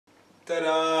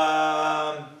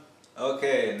Ta-da!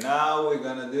 Okay, now we're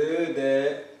gonna do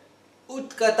the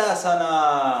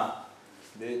Utkatasana,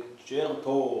 the chair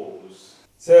pose.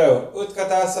 So,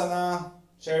 Utkatasana,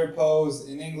 chair pose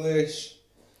in English,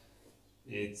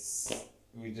 we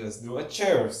just do a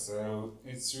chair, so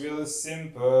it's really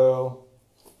simple.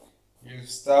 You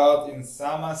start in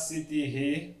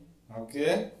Samasthiti,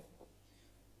 okay?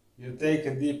 You take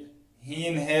a deep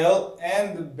inhale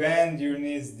and bend your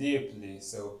knees deeply.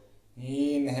 So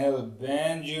inhale,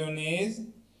 bend your knees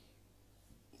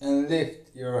and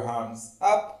lift your arms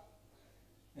up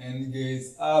and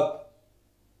gaze up.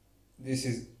 This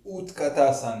is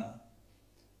Utkatasana.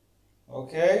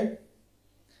 Okay?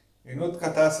 In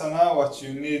Utkatasana, what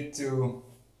you need to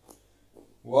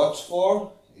watch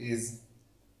for is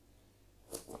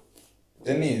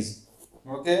the knees.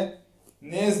 Okay?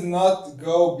 Knees not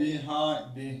go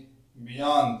beyond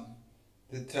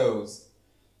the toes.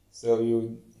 So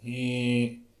you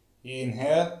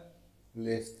inhale,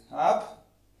 lift up.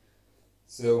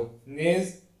 So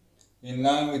knees in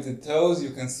line with the toes. You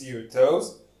can see your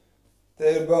toes.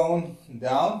 Tailbone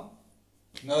down.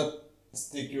 Not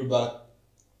stick your butt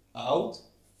out.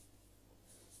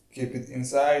 Keep it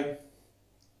inside.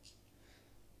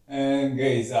 And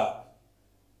gaze up.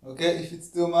 Okay, if it's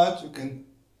too much, you can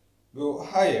go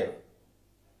higher.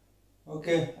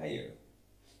 Okay, higher.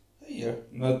 Higher.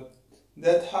 Not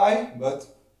that high, but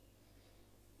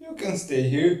you can stay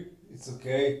here. It's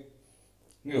okay.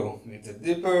 Go a little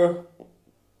deeper.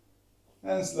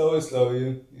 And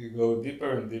slowly, you go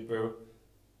deeper and deeper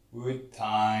with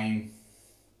time.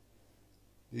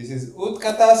 This is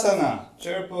Utkatasana,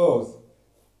 chair pose.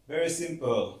 Very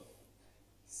simple.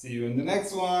 See you in the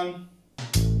next one.